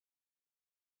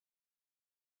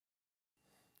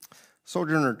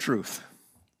Sojourner Truth,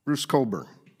 Bruce Cockburn.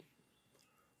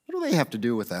 What do they have to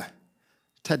do with a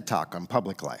TED Talk on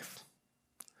public life?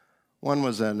 One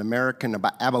was an American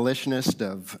abolitionist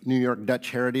of New York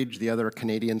Dutch heritage, the other a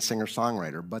Canadian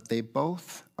singer-songwriter, but they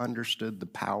both understood the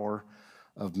power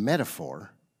of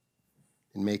metaphor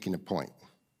in making a point.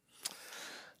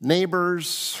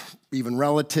 Neighbors, even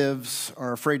relatives,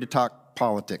 are afraid to talk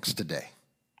politics today.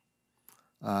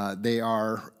 They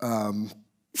are,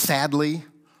 sadly,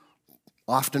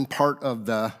 often part of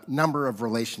the number of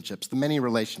relationships, the many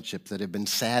relationships that have been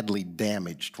sadly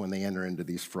damaged when they enter into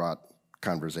these fraught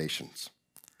conversations.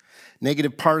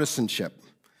 Negative partisanship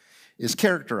is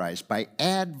characterized by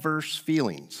adverse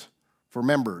feelings for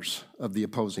members of the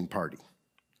opposing party.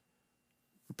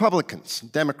 Republicans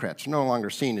and Democrats are no longer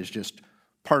seen as just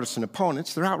partisan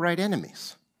opponents, they're outright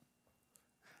enemies.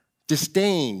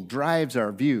 Disdain drives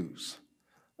our views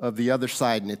of the other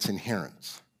side and its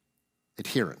adherents.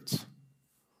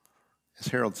 As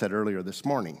Harold said earlier this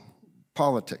morning,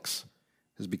 politics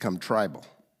has become tribal.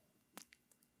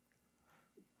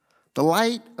 The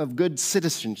light of good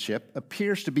citizenship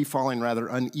appears to be falling rather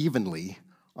unevenly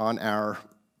on our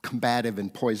combative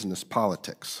and poisonous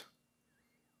politics.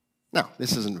 Now,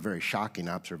 this isn't a very shocking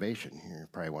observation. You're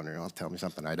probably wondering, oh, tell me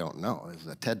something I don't know. This is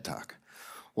a TED Talk.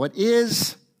 What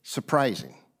is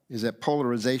surprising is that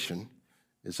polarization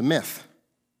is a myth.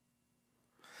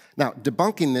 Now,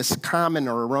 debunking this common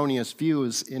or erroneous view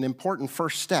is an important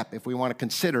first step if we want to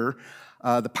consider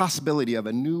the possibility of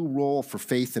a new role for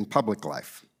faith in public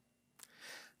life.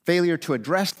 Failure to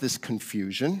address this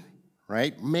confusion,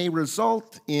 right, may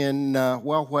result in,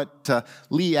 what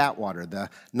Lee Atwater, the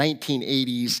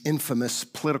 1980s infamous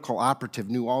political operative,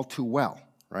 knew all too well,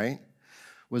 right,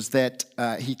 was that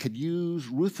he could use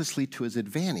ruthlessly to his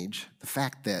advantage the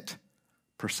fact that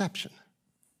perception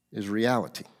is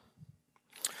reality.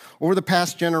 Over the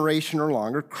past generation or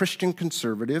longer, Christian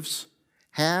conservatives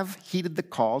have heeded the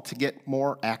call to get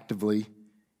more actively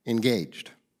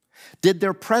engaged. Did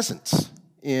their presence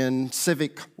in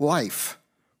civic life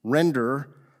render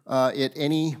it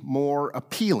any more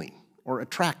appealing or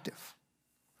attractive?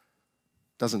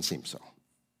 Doesn't seem so.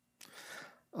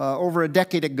 Over a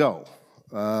decade ago,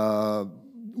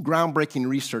 groundbreaking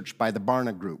research by the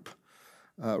Barna Group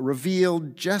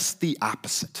revealed just the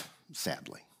opposite,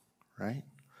 sadly, right?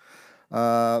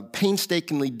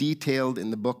 Painstakingly detailed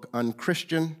in the book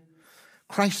Unchristian,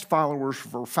 Christ followers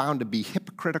were found to be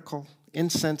hypocritical,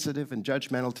 insensitive, and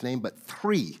judgmental, to name but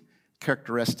 3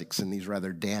 characteristics in these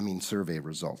rather damning survey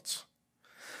results.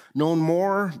 Known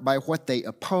more by what they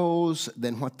oppose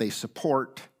than what they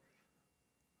support,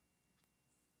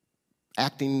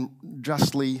 acting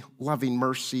justly, loving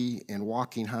mercy, and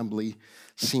walking humbly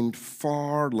seemed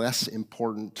far less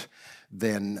important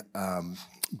than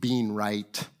being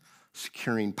right,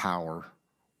 securing power,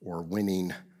 or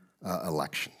winning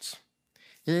elections.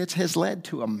 It has led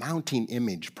to a mounting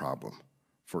image problem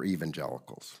for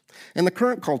evangelicals. And the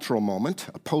current cultural moment,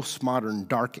 a postmodern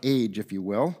dark age, if you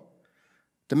will,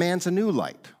 demands a new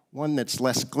light, one that's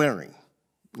less glaring,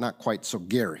 not quite so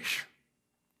garish.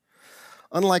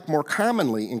 Unlike more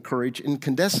commonly encouraged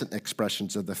incandescent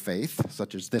expressions of the faith,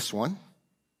 such as this one,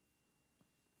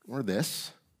 or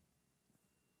this,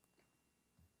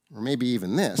 or maybe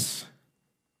even this,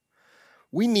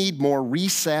 we need more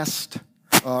recessed,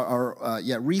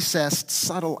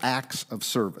 subtle acts of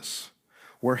service,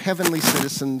 where heavenly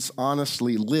citizens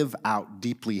honestly live out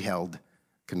deeply held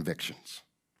convictions.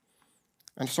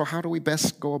 And so how do we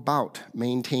best go about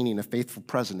maintaining a faithful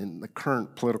presence in the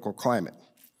current political climate?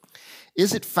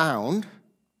 Is it found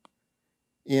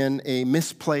in a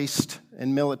misplaced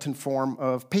and militant form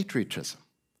of patriotism,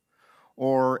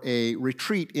 or a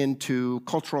retreat into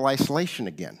cultural isolation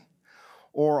again,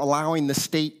 or allowing the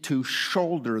state to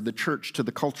shoulder the church to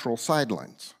the cultural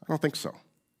sidelines? I don't think so.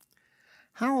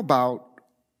 How about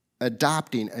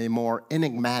adopting a more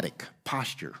enigmatic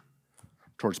posture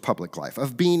towards public life,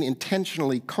 of being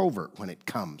intentionally covert when it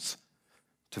comes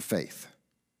to faith?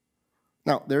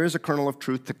 Now, there is a kernel of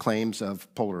truth to claims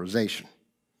of polarization.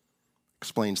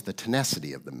 Explains the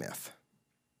tenacity of the myth.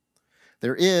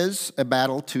 There is a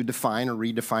battle to define or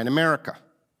redefine America.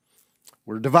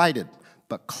 We're divided,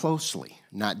 but closely,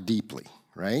 not deeply,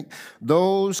 right?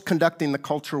 Those conducting the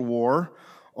culture war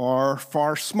are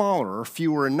far smaller or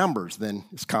fewer in numbers than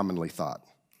is commonly thought.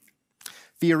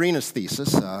 Fiorina's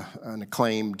thesis, an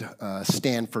acclaimed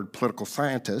Stanford political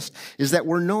scientist, is that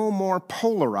we're no more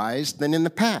polarized than in the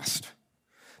past.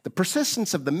 The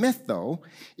persistence of the myth, though,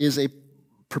 is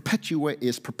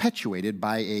perpetuated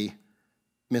by a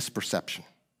misperception.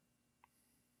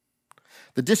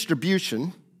 The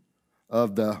distribution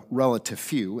of the relative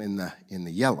few in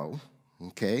the yellow,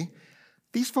 okay?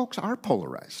 These folks are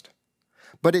polarized.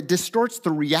 But it distorts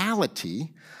the reality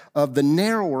of the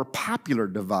narrower popular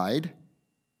divide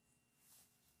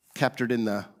captured in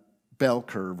the bell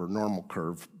curve or normal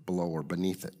curve below or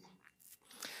beneath it.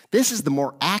 This is the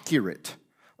more accurate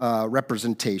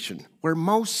representation, where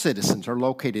most citizens are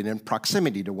located in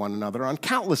proximity to one another on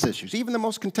countless issues, even the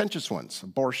most contentious ones,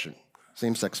 abortion,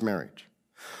 same-sex marriage.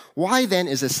 Why then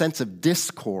is a sense of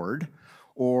discord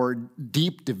or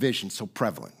deep division so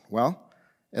prevalent? Well,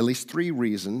 at least 3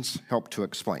 reasons help to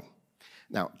explain.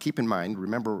 Now, keep in mind,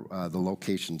 remember the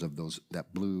locations of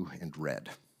that blue and red,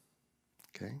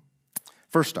 okay?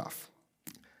 First off,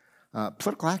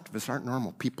 political activists aren't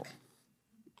normal people.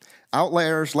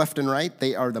 Outliers left and right,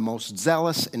 they are the most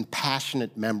zealous and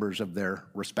passionate members of their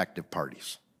respective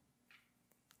parties.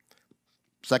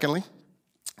 Secondly,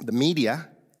 the media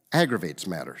aggravates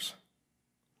matters.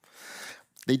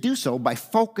 They do so by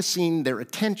focusing their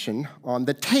attention on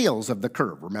the tails of the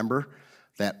curve. Remember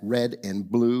that red and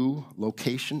blue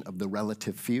location of the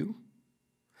relative few?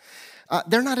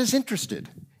 They're not as interested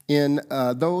in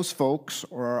those folks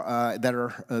that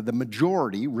are the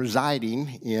majority residing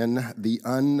in the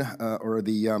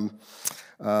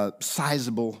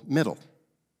sizable middle.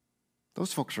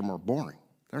 Those folks are more boring.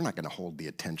 They're not going to hold the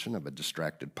attention of a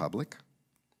distracted public.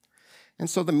 And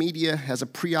so the media has a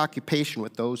preoccupation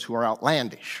with those who are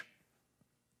outlandish.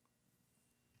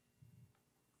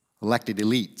 Elected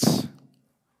elites,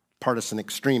 partisan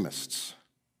extremists.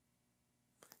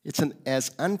 It's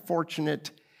as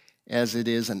unfortunate as it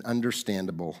is an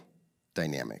understandable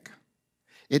dynamic.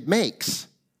 It makes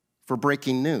for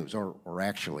breaking news, or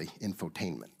actually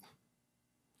infotainment.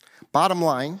 Bottom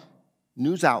line,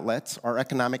 news outlets are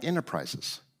economic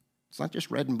enterprises. It's not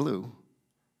just red and blue,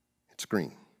 it's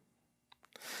green.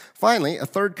 Finally, a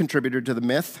third contributor to the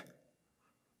myth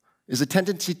is a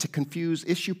tendency to confuse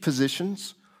issue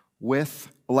positions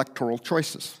with electoral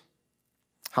choices.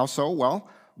 How so? Well,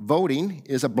 voting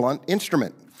is a blunt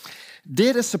instrument.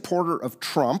 Did a supporter of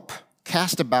Trump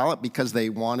cast a ballot because they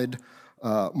wanted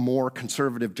more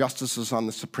conservative justices on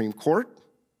the Supreme Court,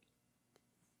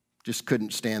 just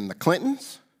couldn't stand the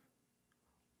Clintons,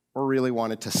 or really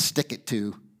wanted to stick it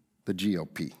to the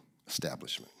GOP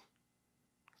establishment?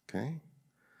 Okay?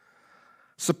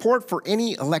 Support for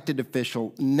any elected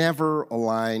official never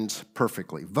aligns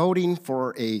perfectly. Voting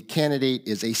for a candidate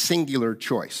is a singular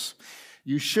choice.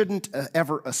 You shouldn't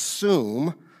ever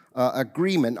assume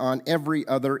agreement on every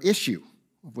other issue,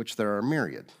 of which there are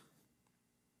myriad.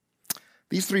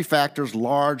 These 3 factors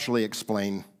largely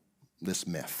explain this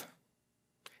myth.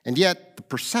 And yet, the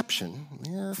perception,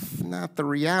 if not the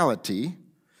reality,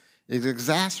 is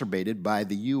exacerbated by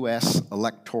the U.S.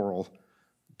 electoral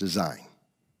design.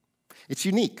 It's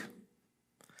unique.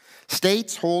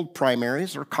 States hold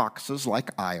primaries or caucuses like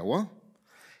Iowa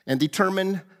and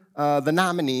determine the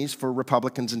nominees for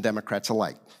Republicans and Democrats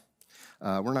alike.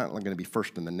 We're not going to be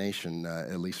first in the nation,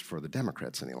 at least for the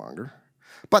Democrats any longer.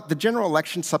 But the general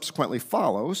election subsequently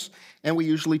follows, and we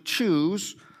usually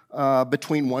choose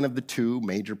between one of the 2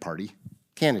 major party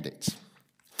candidates.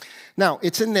 Now,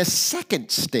 it's in this second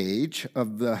stage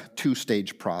of the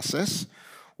 2-stage process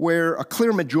where a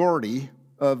clear majority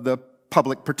of the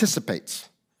public participates,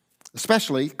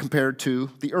 especially compared to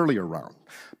the earlier round.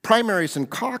 Primaries and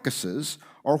caucuses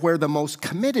are where the most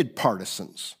committed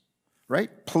partisans,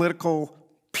 right, political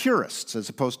purists as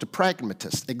opposed to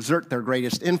pragmatists, exert their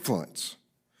greatest influence.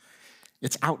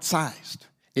 It's outsized.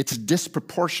 It's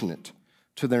disproportionate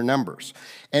to their numbers.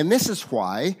 And this is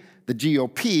why the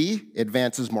GOP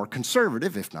advances more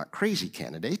conservative, if not crazy,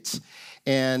 candidates,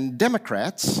 and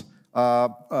Democrats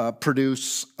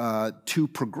produce 2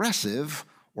 progressive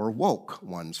or woke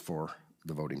ones for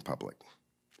the voting public.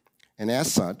 And as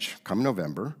such, come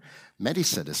November, many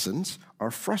citizens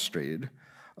are frustrated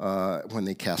when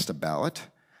they cast a ballot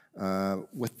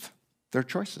with their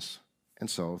choices. And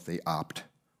so they opt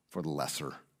for the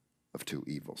lesser of 2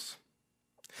 evils.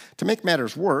 To make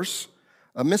matters worse,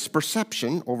 a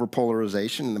misperception over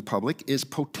polarization in the public is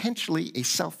potentially a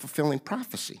self-fulfilling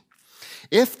prophecy.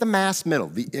 If the mass middle,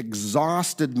 the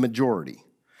exhausted majority,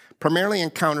 primarily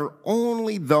encounter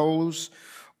only those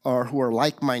who are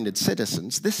like-minded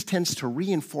citizens, this tends to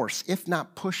reinforce, if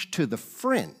not push to the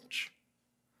fringe,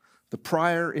 the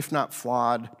prior, if not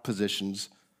flawed, positions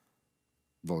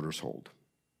voters hold.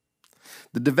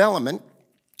 The development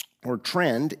or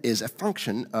trend is a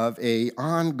function of an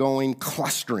ongoing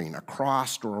clustering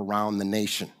across or around the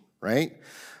nation, right?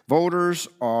 Voters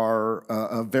are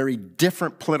of very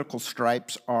different political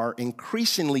stripes are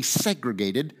increasingly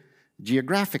segregated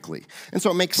geographically. And so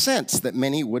it makes sense that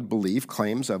many would believe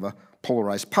claims of a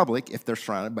polarized public if they're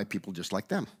surrounded by people just like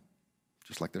them.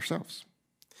 just like themselves.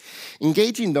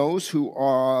 Engaging those who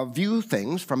view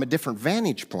things from a different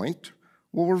vantage point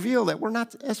will reveal that we're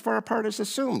not as far apart as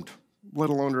assumed, let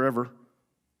alone are ever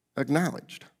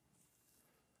acknowledged.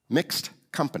 Mixed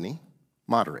company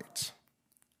moderates.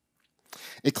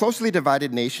 A closely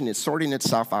divided nation is sorting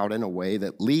itself out in a way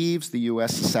that leaves the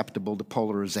U.S. susceptible to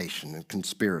polarization and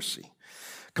conspiracy.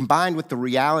 Combined with the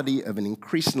reality of an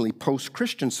increasingly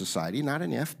post-Christian society, not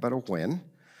an if, but a when,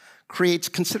 creates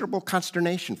considerable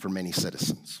consternation for many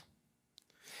citizens.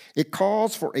 It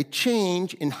calls for a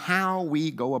change in how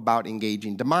we go about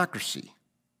engaging democracy.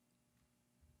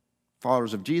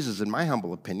 Followers of Jesus, in my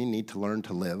humble opinion, need to learn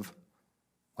to live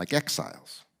like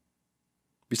exiles.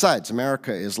 Besides,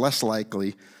 America is less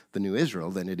likely the new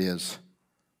Israel than it is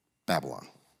Babylon.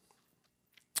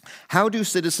 How do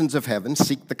citizens of heaven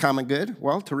seek the common good?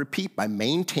 Well, to repeat, by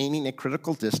maintaining a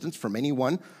critical distance from any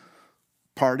one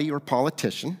party or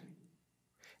politician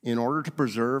in order to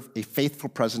preserve a faithful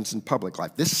presence in public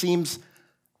life. This seems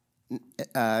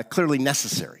clearly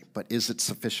necessary, but is it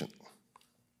sufficient?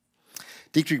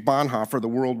 Dietrich Bonhoeffer, the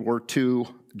World War II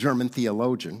German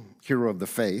theologian, hero of the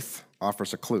faith,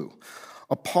 offers a clue.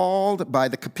 Appalled by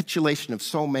the capitulation of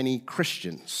so many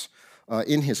Christians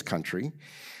in his country,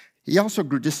 he also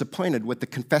grew disappointed with the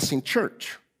confessing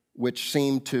church, which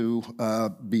seemed to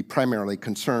be primarily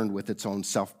concerned with its own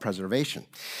self-preservation.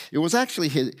 It was actually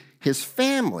his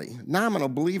family, nominal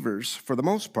believers for the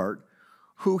most part,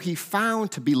 who he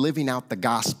found to be living out the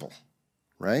gospel,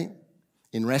 right?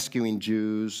 In rescuing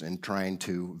Jews and trying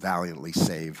to valiantly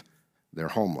save their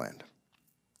homeland.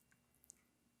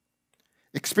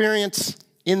 Experience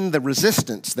in the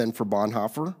resistance, then, for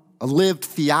Bonhoeffer, a lived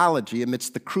theology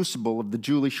amidst the crucible of the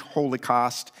Jewish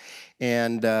Holocaust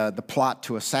and the plot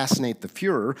to assassinate the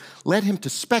Fuhrer, led him to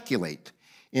speculate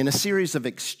in a series of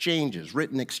exchanges,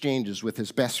 written exchanges with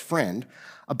his best friend,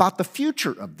 about the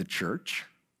future of the church,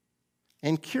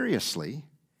 and curiously,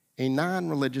 a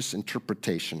non-religious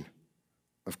interpretation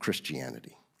of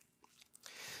Christianity.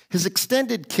 His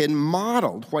extended kin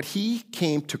modeled what he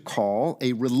came to call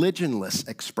a religionless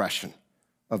expression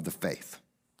of the faith.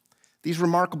 These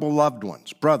remarkable loved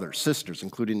ones, brothers, sisters,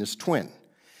 including his twin,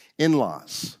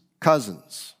 in-laws,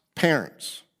 cousins,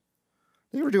 parents,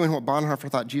 they were doing what Bonhoeffer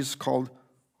thought Jesus called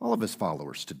all of his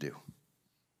followers to do.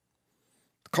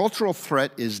 The cultural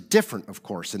threat is different, of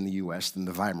course, in the U.S. than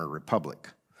the Weimar Republic.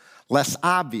 Less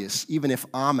obvious, even if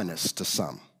ominous to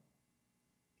some.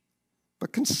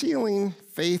 But concealing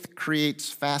faith creates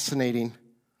fascinating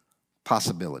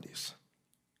possibilities.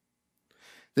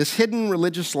 This hidden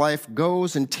religious life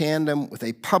goes in tandem with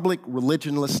a public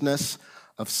religionlessness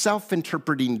of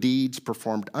self-interpreting deeds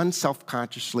performed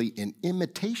unselfconsciously in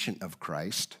imitation of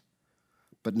Christ,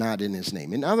 but not in his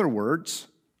name. In other words,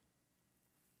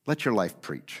 let your life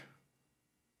preach.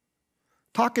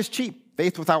 Talk is cheap.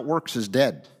 Faith without works is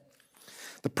dead.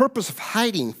 The purpose of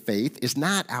hiding faith is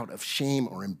not out of shame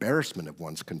or embarrassment of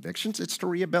one's convictions. It's to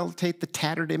rehabilitate the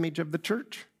tattered image of the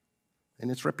church and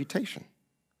its reputation.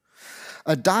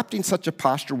 Adopting such a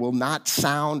posture will not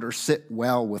sound or sit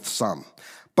well with some.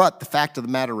 But the fact of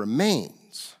the matter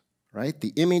remains, right?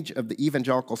 The image of the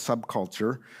evangelical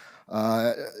subculture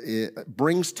it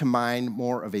brings to mind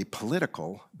more of a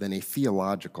political than a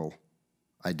theological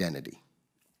identity.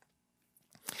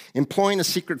 Employing a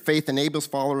secret faith enables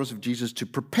followers of Jesus to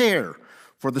prepare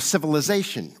for the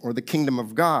civilization or the kingdom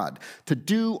of God, to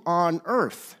do on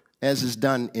earth as is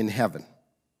done in heaven.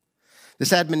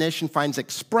 This admonition finds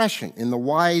expression in the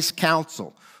wise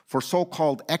counsel for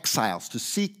so-called exiles to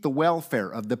seek the welfare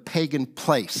of the pagan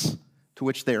place to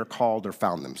which they are called or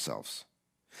found themselves.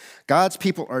 God's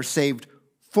people are saved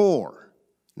for,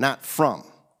 not from,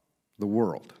 the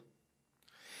world.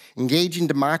 Engaging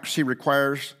democracy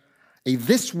requires a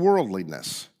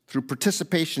this-worldliness through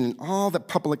participation in all that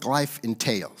public life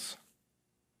entails.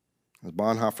 As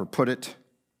Bonhoeffer put it,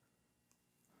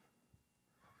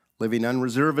 living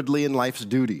unreservedly in life's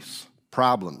duties,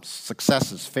 problems,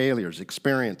 successes, failures,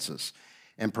 experiences,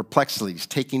 and perplexities,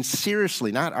 taking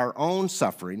seriously not our own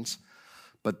sufferings,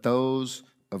 but those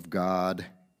of God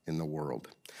in the world.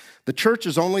 The church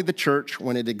is only the church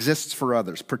when it exists for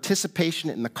others.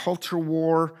 Participation in the culture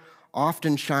war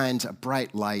often shines a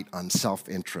bright light on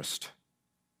self-interest,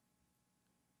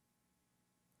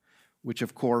 which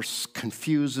of course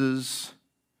confuses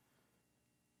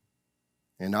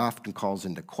and often calls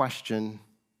into question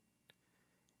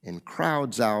and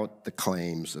crowds out the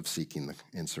claims of seeking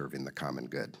and serving the common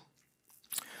good.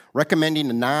 Recommending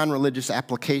a non-religious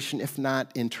application, if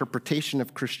not interpretation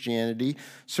of Christianity,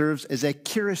 serves as a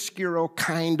chiaroscuro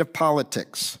kind of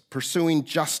politics, pursuing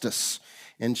justice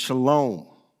and shalom,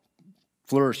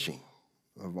 flourishing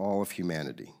of all of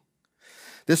humanity.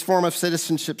 This form of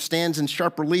citizenship stands in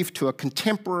sharp relief to a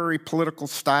contemporary political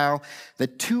style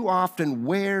that too often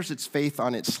wears its faith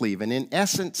on its sleeve and in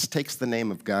essence takes the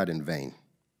name of God in vain.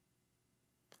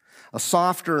 A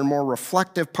softer and more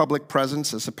reflective public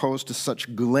presence as opposed to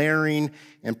such glaring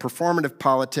and performative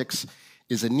politics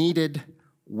is a needed,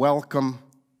 welcome,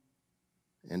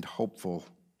 and hopeful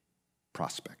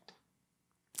prospect.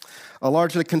 A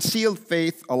largely concealed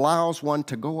faith allows one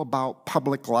to go about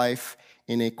public life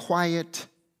in a quiet,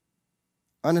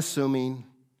 unassuming,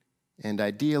 and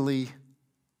ideally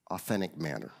authentic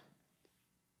manner.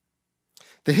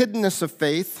 The hiddenness of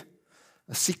faith,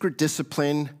 a secret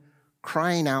discipline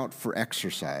crying out for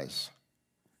exercise,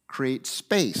 creates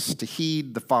space to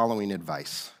heed the following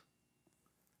advice.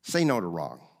 Say no to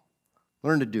wrong.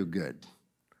 Learn to do good.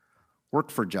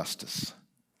 Work for justice.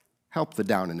 Help the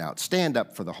down and out. Stand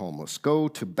up for the homeless. Go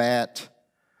to bat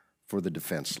for the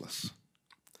defenseless.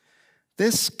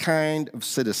 This kind of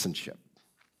citizenship,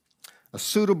 a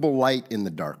suitable light in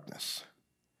the darkness,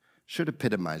 should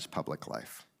epitomize public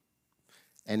life,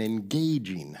 an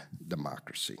engaging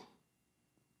democracy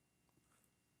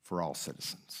for all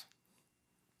citizens.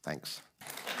 Thanks.